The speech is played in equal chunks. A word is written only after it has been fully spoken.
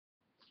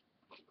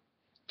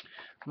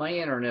My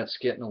internet's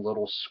getting a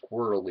little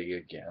squirrely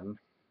again,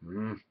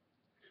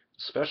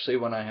 especially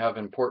when I have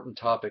important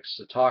topics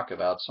to talk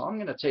about. So I'm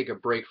going to take a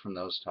break from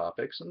those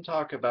topics and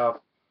talk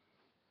about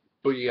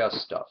booyah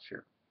stuff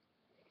here.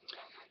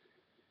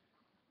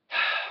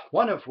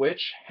 One of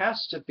which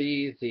has to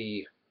be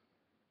the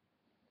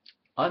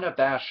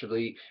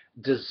unabashedly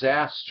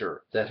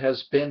disaster that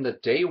has been the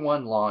day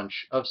one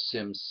launch of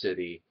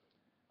SimCity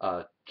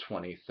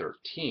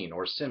 2013,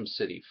 or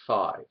SimCity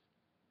 5.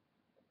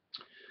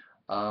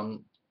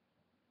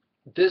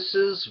 This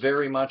is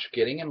very much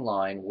getting in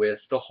line with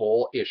the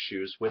whole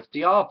issues with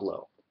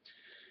Diablo.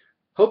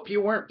 Hope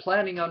you weren't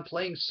planning on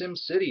playing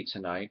SimCity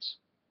tonight.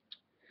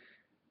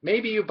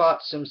 Maybe you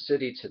bought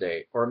SimCity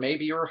today, or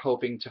maybe you're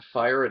hoping to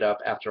fire it up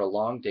after a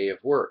long day of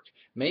work.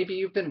 Maybe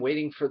you've been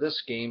waiting for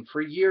this game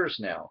for years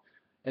now,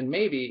 and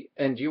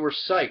you were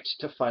psyched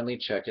to finally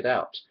check it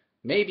out.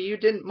 Maybe you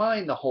didn't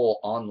mind the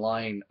whole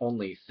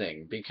online-only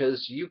thing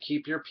because you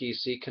keep your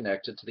PC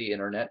connected to the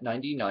internet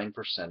 99%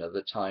 of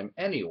the time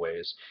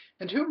anyways,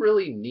 and who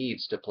really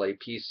needs to play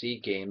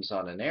PC games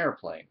on an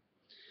airplane?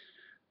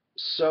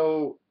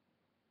 So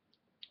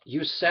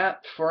you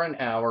sat for an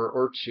hour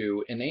or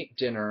two and ate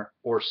dinner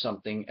or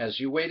something as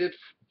you waited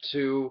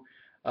for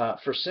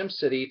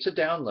SimCity to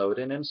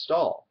download and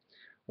install.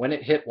 When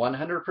it hit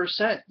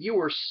 100%, you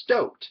were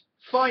stoked.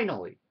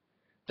 Finally!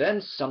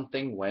 Then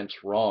something went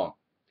wrong.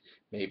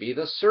 Maybe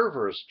the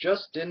servers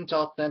just didn't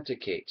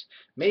authenticate.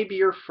 Maybe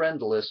your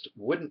friend list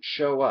wouldn't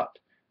show up.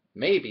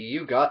 Maybe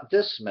you got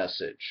this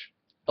message.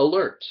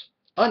 Alert!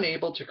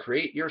 Unable to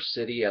create your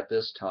city at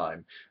this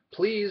time.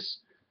 Please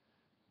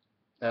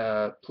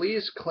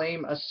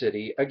claim a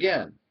city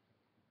again.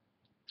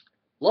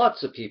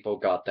 Lots of people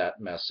got that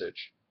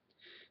message.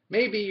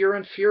 Maybe you're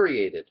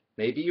infuriated.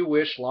 Maybe you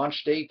wish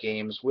launch day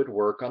games would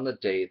work on the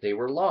day they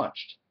were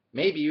launched.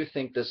 Maybe you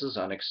think this is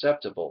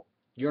unacceptable.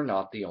 You're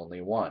not the only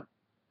one.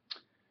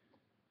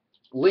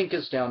 Link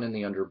is down in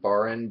the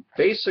underbar, and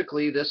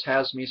basically this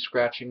has me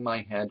scratching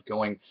my head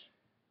going,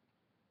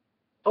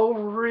 oh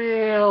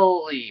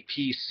really,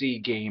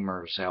 PC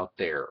gamers out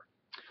there?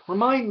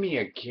 Remind me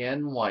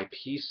again why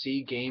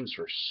PC games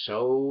are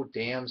so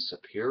damn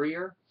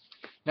superior?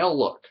 Now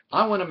look,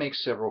 I want to make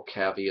several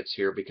caveats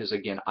here because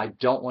again, I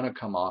don't want to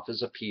come off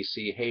as a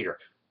PC hater.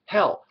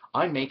 Hell,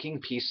 I'm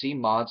making PC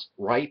mods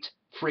right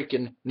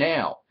freaking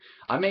now.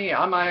 I might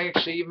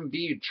actually even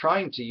be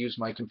trying to use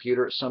my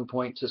computer at some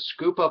point to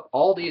scoop up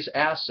all these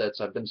assets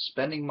I've been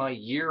spending my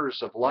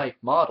years of life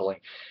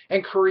modeling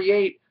and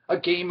create a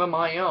game of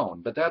my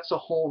own. But that's a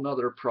whole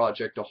nother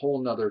project, a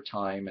whole nother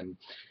time. And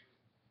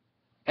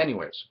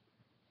anyways,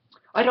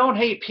 I don't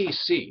hate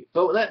PC,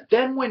 but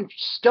then when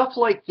stuff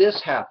like this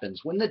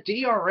happens, when the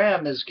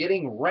DRM is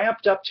getting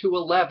ramped up to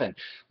 11,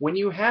 when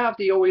you have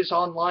the always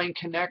online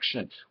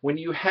connection, when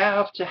you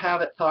have to have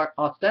it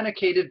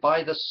authenticated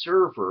by the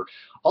server,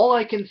 all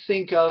I can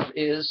think of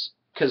is,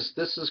 because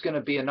this is going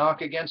to be a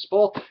knock against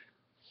both,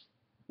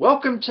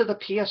 welcome to the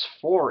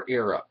PS4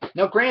 era.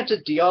 Now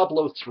granted,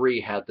 Diablo 3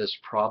 had this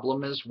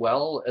problem as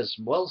well as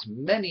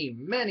many,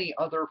 many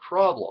other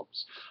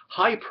problems.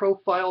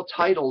 High-profile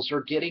titles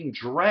are getting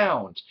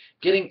drowned,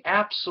 getting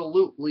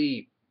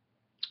absolutely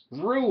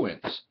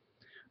ruined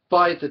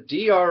by the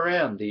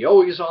DRM, the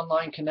always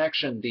online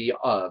connection, the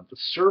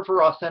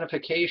server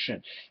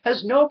authentication.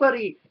 Has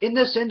nobody in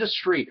this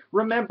industry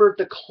remembered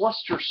the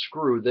cluster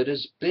screw that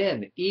has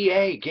been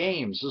EA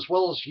Games as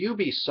well as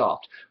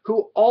Ubisoft,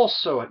 who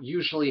also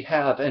usually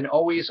have an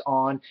always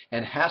on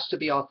and has to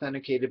be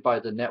authenticated by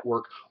the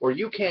network, or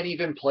you can't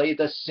even play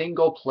the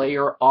single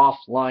player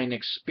offline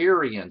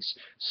experience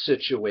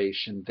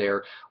situation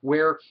there,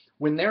 where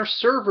when their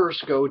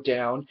servers go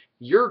down,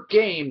 your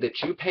game that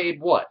you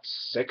paid, what,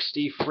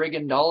 $60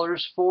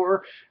 friggin'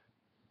 for,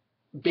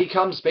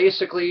 becomes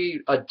basically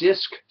a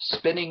disk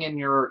spinning in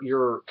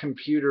your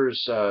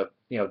computer's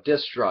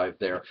disk drive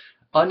there,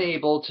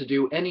 unable to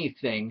do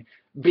anything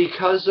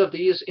because of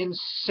these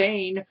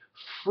insane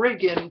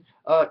friggin'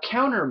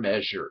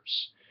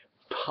 countermeasures.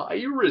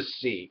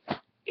 Piracy.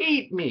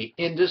 Eat me,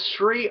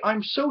 industry.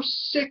 I'm so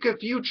sick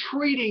of you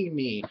treating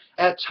me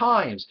at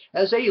times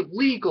as a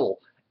legal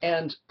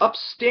and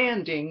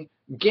upstanding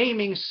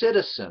gaming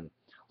citizen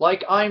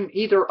like I'm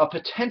either a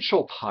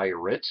potential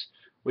pirate,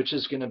 which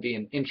is going to be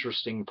an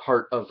interesting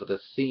part of the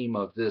theme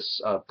of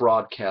this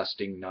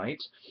broadcasting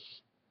night,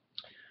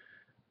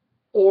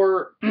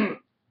 or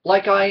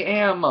like I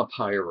am a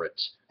pirate,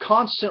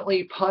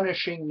 constantly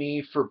punishing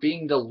me for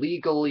being the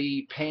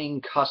legally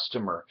paying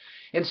customer,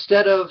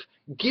 instead of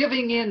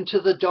giving in to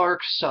the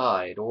dark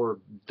side, or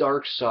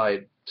dark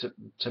side,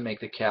 to make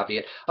the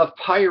caveat, of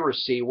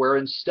piracy, where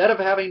instead of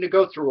having to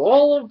go through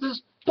all of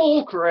this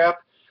bullcrap,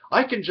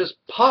 I can just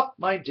pop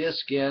my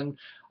disc in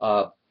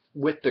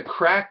with the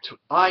cracked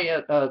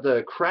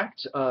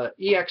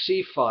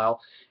exe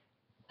file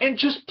and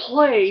just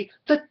play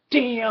the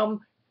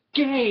damn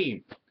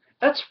game.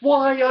 That's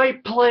why I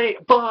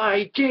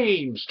buy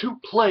games, to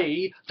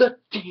play the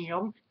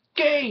damn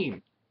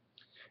game.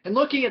 And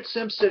looking at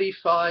SimCity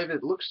 5,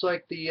 it looks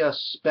like the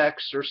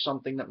specs are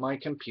something that my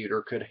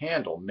computer could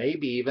handle,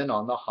 maybe even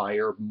on the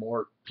higher,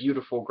 more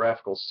beautiful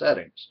graphical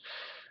settings.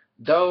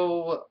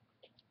 Though,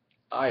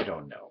 I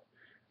don't know.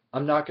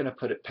 I'm not going to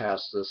put it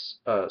past this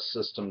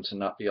system to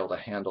not be able to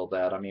handle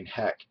that. I mean,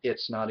 heck,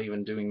 it's not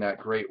even doing that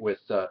great with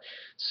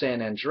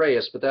San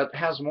Andreas, but that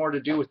has more to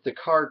do with the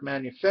card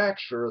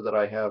manufacturer that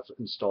I have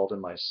installed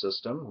in my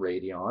system,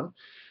 Radeon,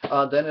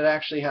 than it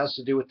actually has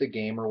to do with the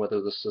game or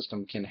whether the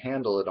system can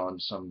handle it on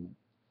some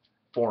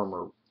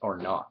form or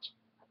not.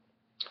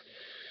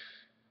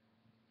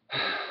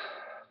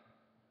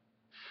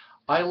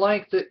 I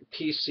like that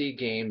PC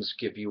games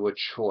give you a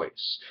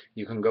choice.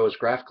 You can go as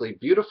graphically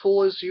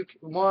beautiful as you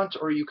want,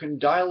 or you can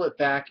dial it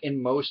back in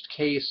most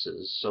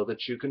cases so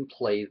that you can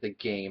play the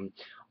game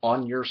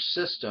on your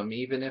system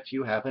even if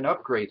you haven't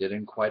upgraded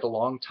in quite a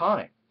long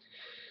time.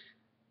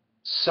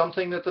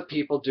 Something that the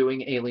people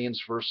doing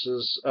Aliens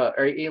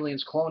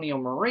Colonial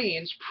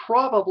Marines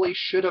probably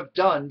should have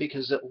done,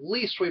 because at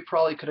least we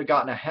probably could have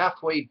gotten a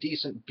halfway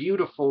decent,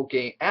 beautiful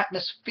game,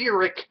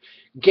 atmospheric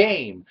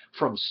game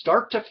from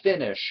start to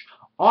finish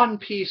on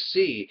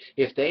PC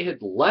if they had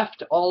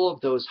left all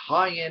of those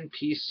high-end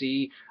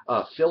PC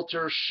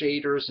filters,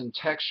 shaders, and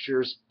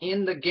textures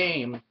in the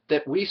game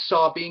that we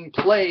saw being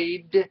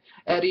played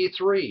at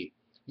E3.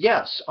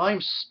 Yes,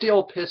 I'm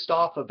still pissed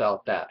off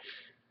about that.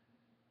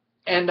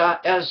 And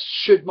as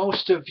should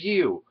most of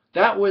you,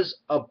 that was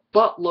a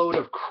buttload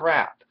of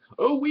crap.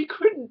 Oh, we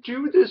couldn't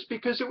do this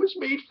because it was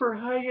made for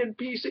high-end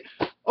PC.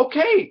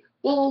 Okay,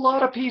 well, a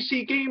lot of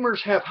PC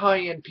gamers have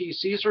high-end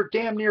PCs or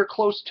damn near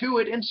close to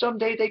it, and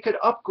someday they could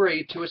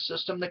upgrade to a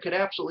system that could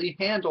absolutely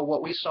handle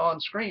what we saw on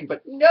screen.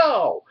 But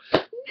no,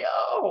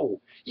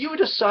 no, you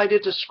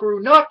decided to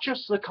screw not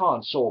just the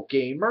console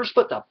gamers,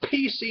 but the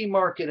PC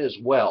market as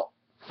well.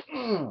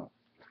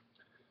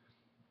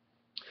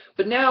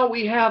 But now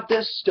we have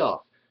this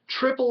stuff.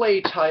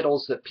 AAA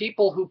titles that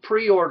people who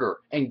pre-order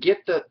and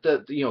get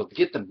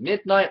the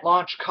midnight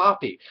launch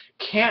copy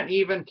can't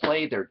even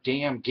play their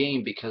damn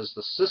game because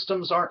the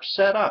systems aren't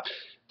set up.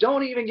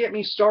 Don't even get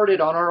me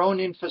started on our own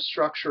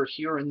infrastructure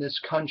here in this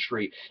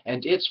country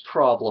and its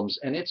problems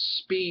and its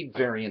speed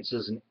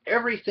variances and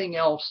everything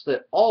else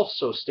that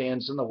also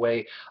stands in the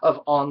way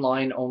of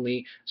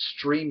online-only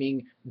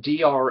streaming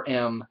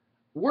DRM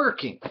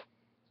working.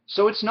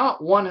 So it's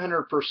not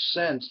 100%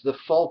 the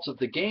fault of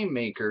the game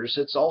makers.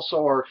 It's also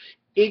our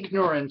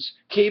ignorant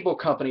cable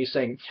companies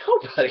saying,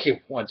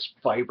 nobody wants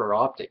fiber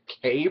optic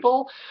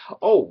cable.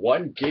 Oh,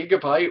 1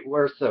 gigabyte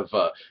worth of,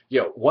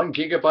 1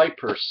 gigabyte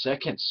per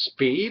second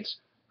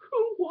speeds?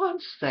 Who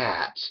wants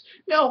that?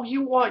 No,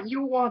 you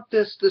want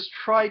this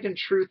tried and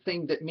true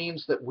thing that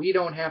means that we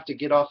don't have to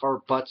get off our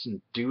butts and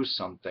do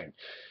something.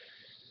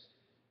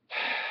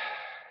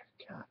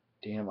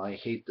 Damn, I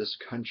hate this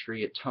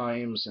country at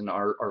times, and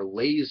our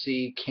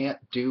lazy,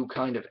 can't-do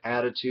kind of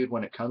attitude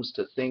when it comes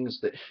to things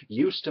that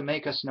used to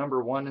make us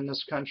 #1 in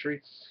this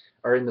country,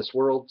 or in this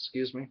world,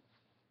 excuse me.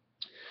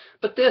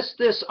 But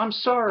I'm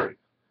sorry,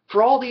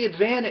 for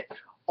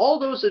all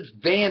those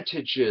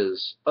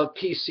advantages of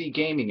PC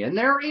gaming, and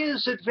there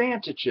is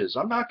advantages.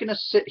 I'm not going to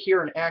sit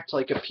here and act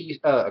like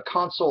a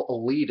console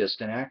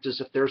elitist and act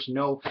as if there's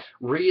no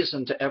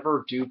reason to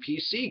ever do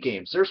PC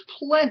games. There's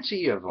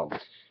plenty of them.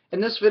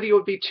 And this video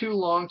would be too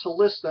long to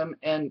list them,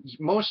 and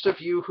most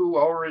of you who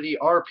already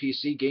are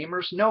PC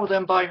gamers know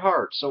them by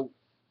heart.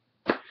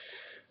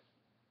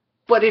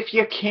 But if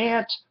you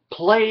can't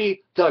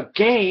play the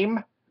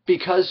game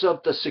because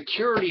of the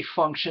security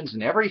functions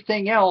and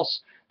everything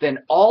else,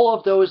 then all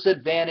of those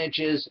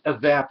advantages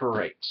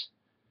evaporate.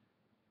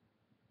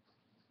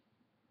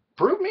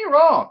 Prove me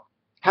wrong.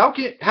 How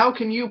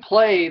can you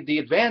play the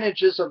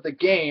advantages of the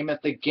game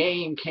if the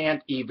game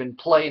can't even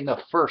play in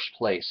the first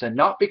place? And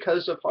not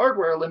because of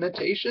hardware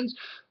limitations,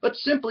 but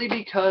simply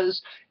because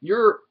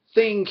your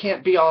thing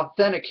can't be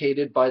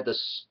authenticated by the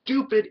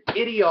stupid,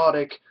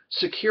 idiotic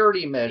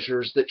security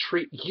measures that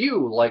treat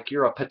you like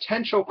you're a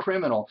potential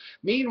criminal.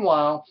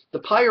 Meanwhile,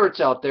 the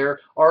pirates out there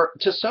are,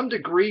 to some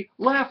degree,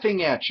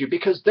 laughing at you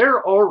because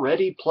they're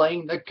already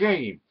playing the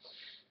game.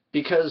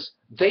 Because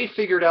they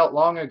figured out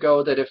long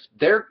ago that if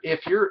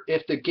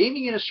the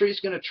gaming industry is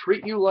going to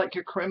treat you like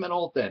a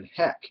criminal, then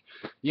heck,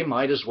 you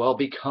might as well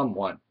become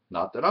one.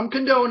 Not that I'm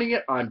condoning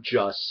it, I'm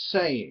just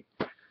saying.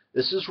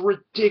 This is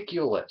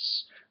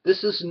ridiculous.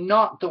 This is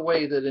not the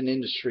way that an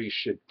industry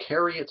should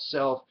carry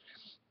itself.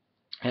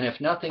 And if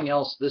nothing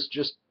else,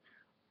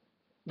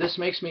 this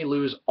makes me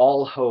lose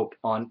all hope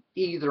on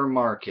either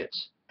market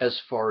as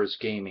far as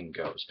gaming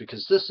goes,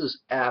 because this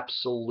is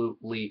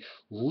absolutely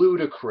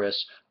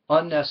ludicrous,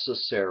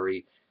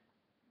 unnecessary,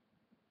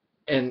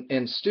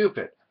 and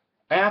stupid.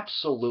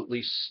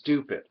 Absolutely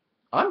stupid.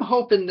 I'm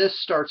hoping this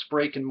starts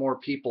breaking more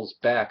people's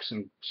backs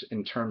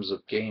in terms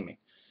of gaming.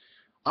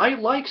 I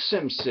like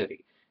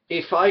SimCity.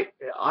 If I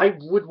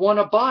would want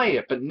to buy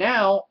it, but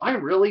now I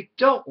really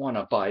don't want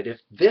to buy it if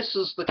this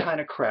is the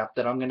kind of crap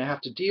that I'm going to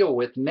have to deal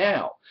with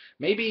now.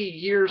 Maybe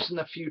years in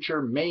the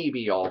future,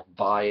 maybe I'll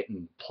buy it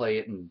and play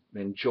it and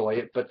enjoy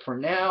it, but for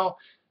now,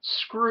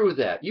 Screw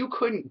that. You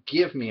couldn't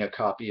give me a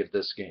copy of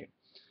this game.